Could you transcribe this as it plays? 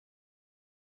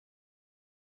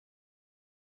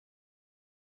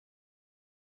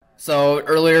So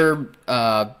earlier,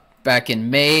 back in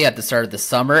May, at the start of the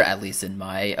summer, at least in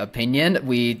my opinion,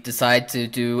 we decided to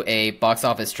do a box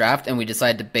office draft, and we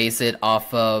decided to base it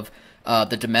off of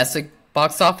the domestic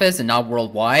box office and not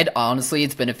worldwide. Honestly,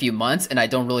 it's been a few months, and I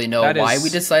don't really know why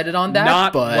we decided on that.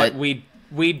 Not but what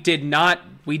we did not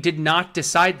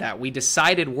decide that. We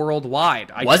decided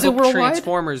worldwide. I was it took worldwide?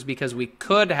 Transformers because we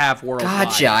could have worldwide.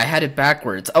 Gotcha. I had it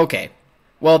backwards. Okay.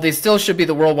 Well, they still should be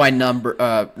the worldwide numbers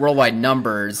of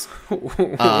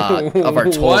our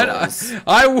totals. What?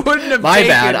 I wouldn't have My taken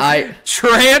bad.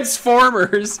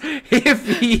 Transformers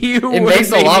if you It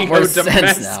makes a lot more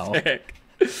sense now.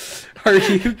 Are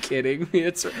you kidding me?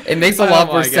 It makes a lot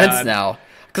more sense now.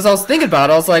 Because I was thinking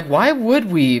about it, I was like, why would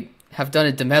we have done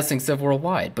it domestic instead of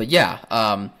worldwide? But yeah,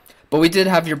 but we did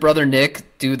have your brother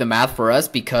Nick do the math for us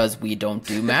because we don't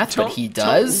do math, but he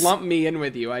does. Don't lump me in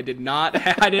with you. I did not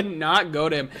go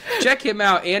to him. Check him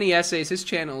out. Annie Essays. His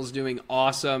channel is doing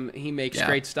awesome. He makes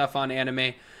great stuff on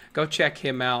anime. Go check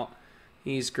him out.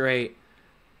 He's great.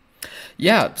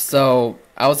 Yeah, so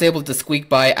I was able to squeak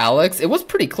by Alex. It was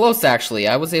pretty close, actually.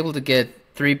 I was able to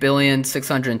get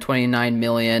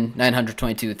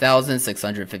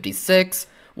 3,629,922,656,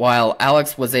 while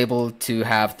Alex was able to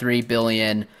have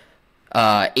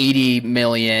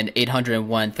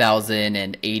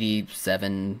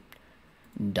 3,080,801,087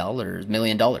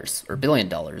 million dollars or $1 billion.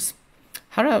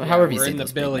 However you say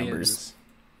those big numbers.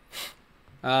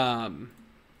 I'm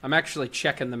actually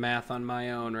checking the math on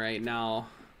my own right now.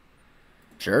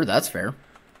 Sure, that's fair.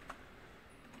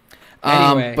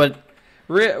 Anyway, but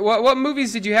what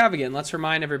movies did you have again? Let's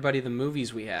remind everybody the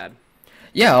movies we had.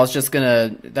 Yeah, I was just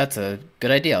gonna. That's a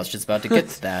good idea. I was just about to get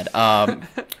to that.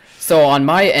 So on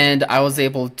my end, I was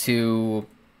able to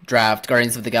draft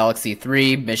Guardians of the Galaxy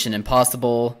 3, Mission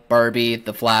Impossible, Barbie,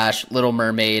 The Flash, Little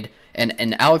Mermaid, and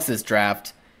in Alex's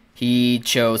draft, he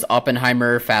chose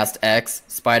Oppenheimer, Fast X,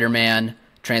 Spider-Man,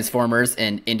 Transformers,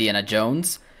 and Indiana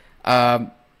Jones.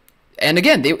 And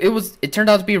again, it turned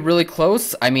out to be really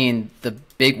close. I mean, the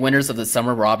big winners of the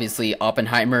summer were obviously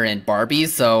Oppenheimer and Barbie,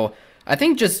 so I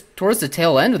think just towards the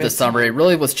tail end of the summer, it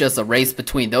really was just a race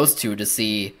between those two to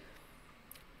see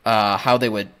how they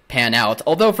would pan out.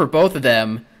 Although for both of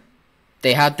them,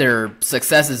 they had their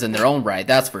successes in their own right,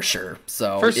 that's for sure.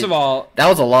 So first of all, that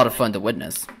was a lot of fun to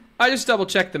witness. I just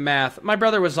double-checked the math. My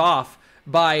brother was off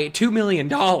by $2 million.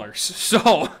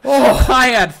 So I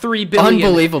had $3 billion.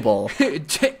 Unbelievable.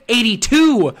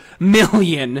 82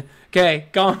 million. Okay,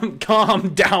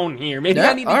 calm down here. Maybe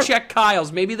I need to check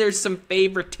Kyle's. Maybe there's some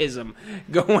favoritism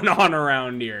going on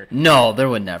around here. No, there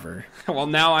would never. Well,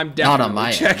 now I'm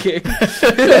definitely checking.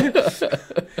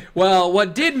 Well,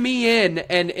 what did me in,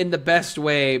 and in the best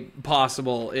way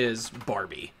possible, is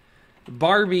Barbie.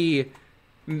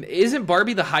 Isn't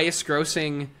Barbie the highest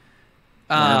grossing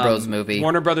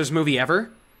Warner Brothers movie ever?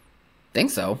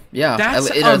 Think so. Yeah, that's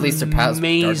it at least surpassed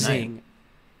amazing.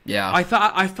 Yeah, I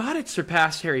thought it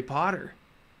surpassed Harry Potter.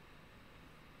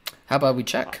 How about we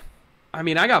check? I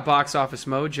mean, I got Box Office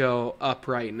Mojo up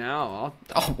right now.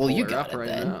 You got it right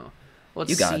then. Now.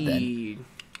 Let's you got see. It then.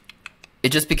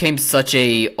 It just became such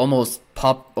a almost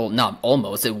pop. Well, not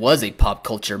almost. It was a pop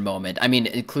culture moment. I mean,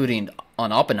 including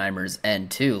on Oppenheimer's end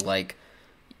too. Like,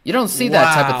 you don't see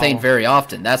that type of thing very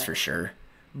often. That's for sure.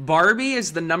 Barbie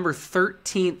is the number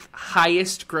 13th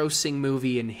highest grossing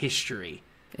movie in history.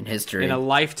 In a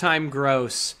lifetime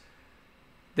gross.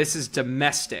 This is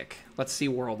domestic. Let's see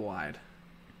worldwide.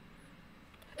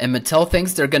 And Mattel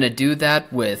thinks they're going to do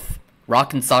that with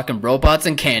Rockin' Sockin' Robots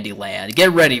and Candyland.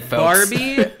 Get ready, folks.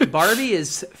 Barbie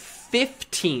is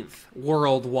 15th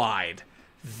worldwide.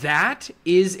 That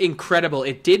is incredible.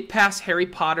 It did pass Harry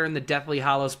Potter and the Deathly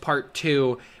Hallows Part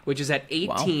 2, which is at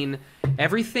 18. Wow.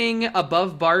 Everything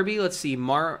above Barbie, let's see,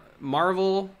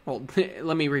 Marvel, well,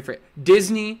 let me rephrase.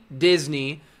 Disney,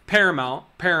 Paramount,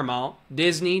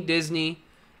 Disney,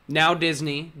 now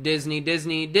Disney, now Disney,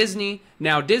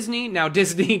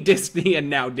 and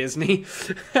now Disney.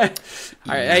 All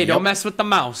right, hey, don't mess with the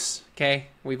mouse, okay?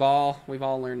 We've all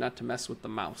learned not to mess with the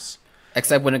mouse.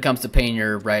 Except when it comes to paying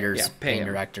your writers, paying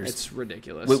your actors. It's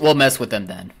ridiculous. We'll mess with them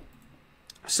then.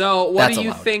 So, what do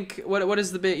you think? What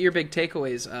is your big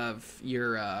takeaways of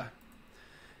your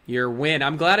win?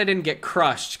 I'm glad I didn't get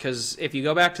crushed, because if you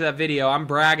go back to that video, I'm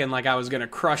bragging like I was gonna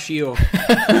crush you. So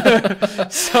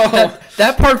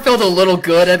that part felt a little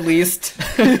good, at least.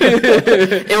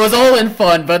 It was all in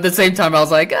fun, but at the same time, I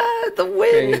was like, the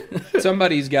win. Hey,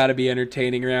 somebody's got to be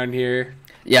entertaining around here.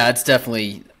 Yeah, it's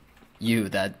definitely you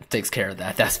that takes care of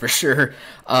that. That's for sure.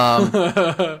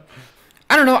 I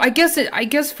don't know. I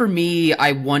guess for me,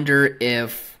 I wonder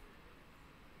if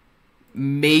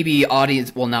maybe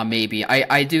audience, well, not maybe.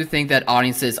 I do think that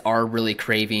audiences are really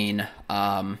craving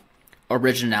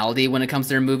originality when it comes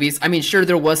to their movies. I mean, sure,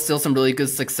 there was still some really good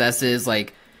successes,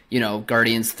 like,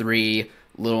 Guardians 3,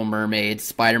 Little Mermaid,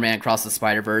 Spider-Man Across the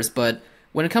Spider-Verse, but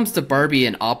when it comes to Barbie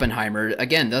and Oppenheimer,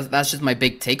 again, that's just my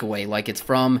big takeaway. Like, it's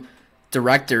from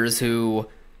directors who,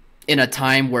 in a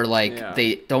time where, like,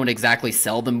 they don't exactly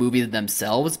sell the movie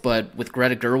themselves, but with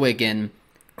Greta Gerwig and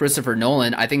Christopher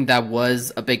Nolan, I think that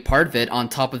was a big part of it, on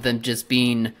top of them just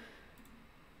being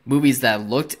movies that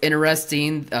looked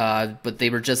interesting, but they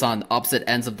were just on opposite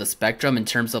ends of the spectrum in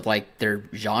terms of, like, their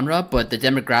genre, but the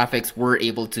demographics were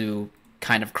able to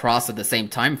kind of cross at the same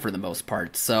time for the most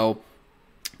part. So,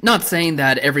 not saying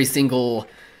that every single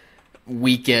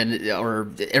weekend or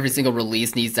every single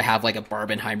release needs to have like a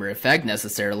Barbenheimer effect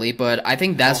necessarily, but I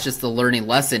think that's just the learning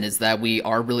lesson, is that we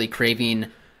are really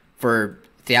craving for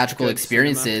theatrical good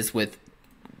experiences cinema. With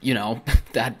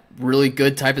that really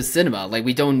good type of cinema. Like,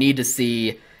 we don't need to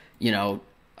see a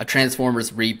Transformers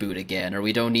reboot again, or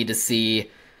we don't need to see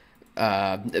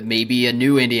maybe a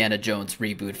new Indiana Jones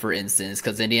reboot, for instance,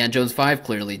 because Indiana Jones 5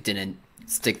 clearly didn't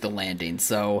stick the landing.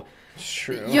 So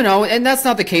true. And that's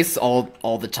not the case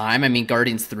all the time. I mean,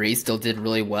 Guardians 3 still did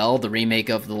really well. The remake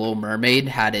of The Little Mermaid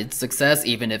had its success,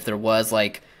 even if there was,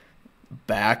 like,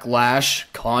 backlash,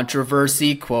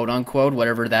 controversy, quote unquote,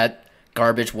 whatever that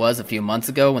garbage was a few months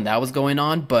ago when that was going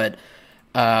on. But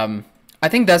I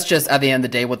think that's just, at the end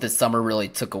of the day, what this summer really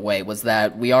took away, was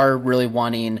that we are really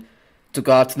wanting to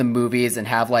go out to the movies and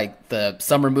have, like, the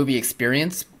summer movie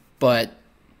experience, but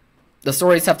the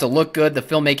stories have to look good, the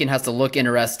filmmaking has to look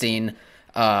interesting,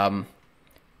 and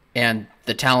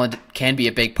the talent can be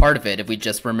a big part of it if we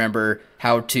just remember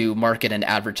how to market and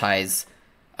advertise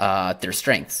their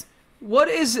strengths. What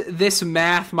is this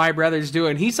math my brother's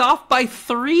doing? He's off by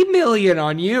 3 million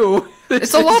on you.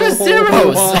 It's a lot of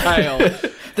zeros.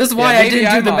 This is why I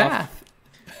didn't do the math.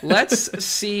 Let's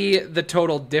see the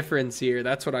total difference here.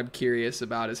 That's what I'm curious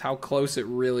about, is how close it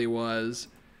really was.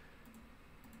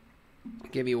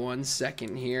 Give me 1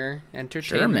 second here.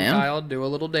 Entertain them, Kyle. Do a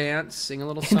little dance. Sing a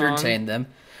little song. Entertain them.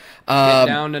 Get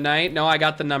down tonight. No, I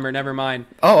got the number. Never mind.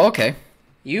 Oh, okay.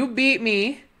 You beat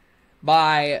me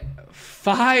by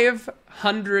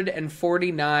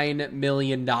 $549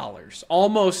 million.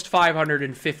 Almost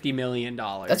 $550 million.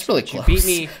 That's really close. You beat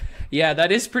me. Yeah,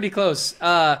 that is pretty close.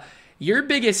 Your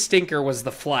biggest stinker was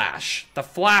The Flash. The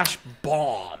Flash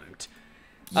bombed.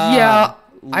 Yeah,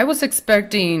 I was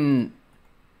expecting...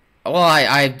 Well,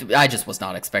 I just was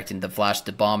not expecting The Flash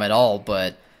to bomb at all,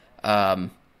 but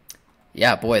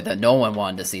yeah, boy, no one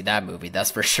wanted to see that movie, that's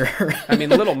for sure. I mean,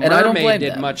 Little Mermaid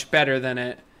did much better than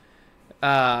it.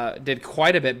 Did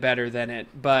quite a bit better than it,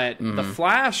 but The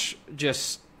Flash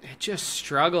just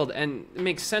struggled, and it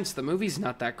makes sense. The movie's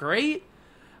not that great.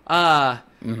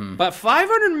 But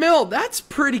 500 mil, that's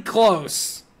pretty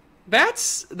close.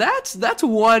 That's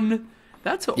one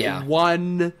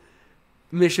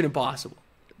Mission Impossible.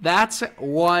 That's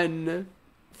one.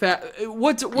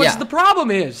 What's the problem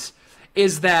is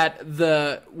that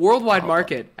the worldwide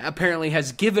market apparently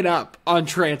has given up on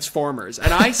Transformers.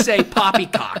 And I say,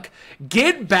 poppycock,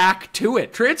 get back to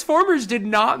it. Transformers did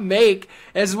not make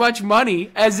as much money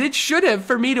as it should have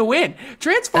for me to win.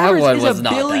 Transformers is a $1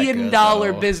 billion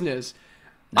business.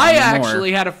 I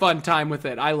actually had a fun time with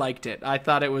it. I liked it. I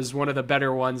thought it was one of the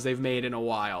better ones they've made in a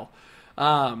while.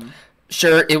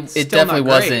 Sure, it definitely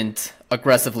wasn't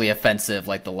aggressively offensive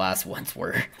like the last ones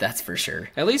were. That's for sure.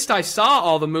 At least I saw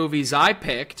all the movies I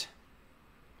picked.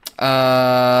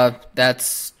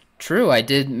 That's true. I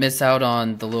did miss out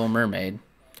on The Little Mermaid.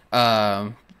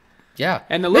 Yeah.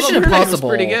 And The Little Mermaid was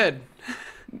pretty good.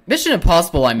 Mission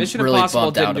Impossible, Mission really Impossible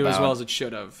bummed out didn't do about. as well as it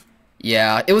should have.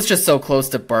 Yeah, it was just so close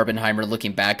to Barbenheimer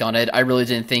looking back on it. I really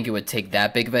didn't think it would take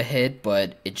that big of a hit,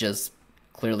 but it just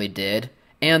clearly did.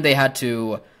 And they had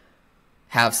to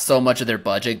have so much of their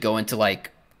budget go into,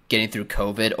 like, getting through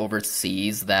COVID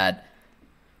overseas that,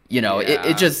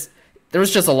 it just... There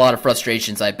was just a lot of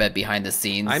frustrations, I bet, behind the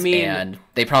scenes. I mean, and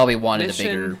they probably wanted a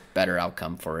bigger, better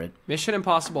outcome for it. Mission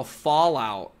Impossible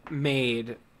Fallout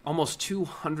made almost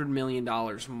 $200 million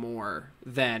more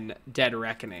than Dead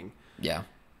Reckoning. Yeah.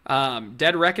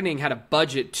 Dead Reckoning had a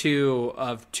budget, too,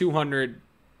 of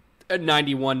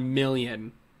 $291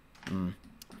 million.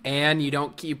 And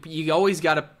you always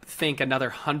got to think another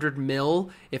 100 mil,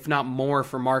 if not more,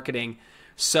 for marketing.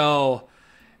 So,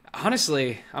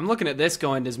 honestly, I'm looking at this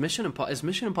going, is Mission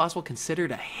Impossible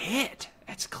considered a hit?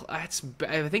 I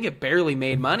think it barely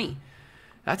made money.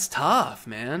 That's tough,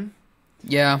 man.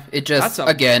 Yeah, it just,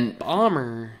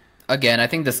 bummer. Again, I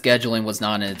think the scheduling was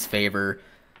not in its favor.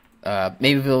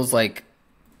 Maybe if it was like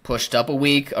pushed up a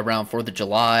week around 4th of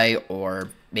July, or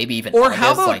maybe even Or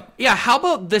August, how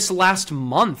about this last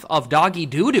month of Doggy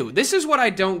Doo-Doo? This is what I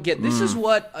don't get. This is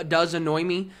what does annoy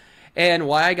me, and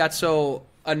why I got so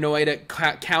annoyed at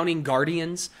counting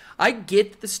Guardians. I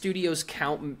get the studios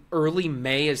count early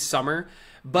May as summer,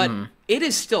 but it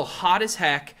is still hot as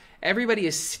heck. Everybody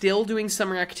is still doing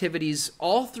summer activities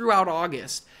all throughout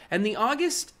August, and the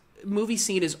August movie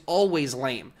scene is always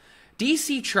lame.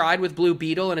 DC tried with Blue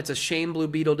Beetle, and it's a shame Blue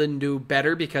Beetle didn't do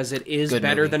better, because it is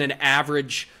better than an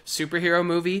average superhero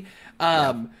movie.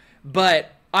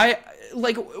 But I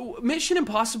like Mission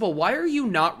Impossible. Why are you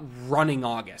not running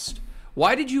August?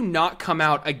 Why did you not come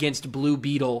out against Blue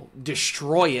Beetle,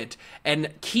 destroy it, and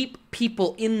keep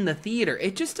people in the theater?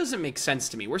 It just doesn't make sense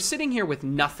to me. We're sitting here with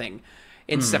nothing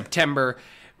in September.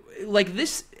 Like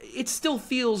this, it still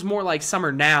feels more like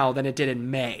summer now than it did in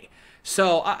May.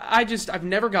 So I've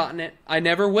never gotten it. I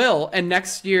never will. And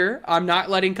next year, I'm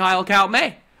not letting Kyle count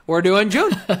May. We're doing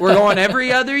June. We're going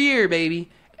every other year,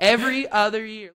 baby. Every other year.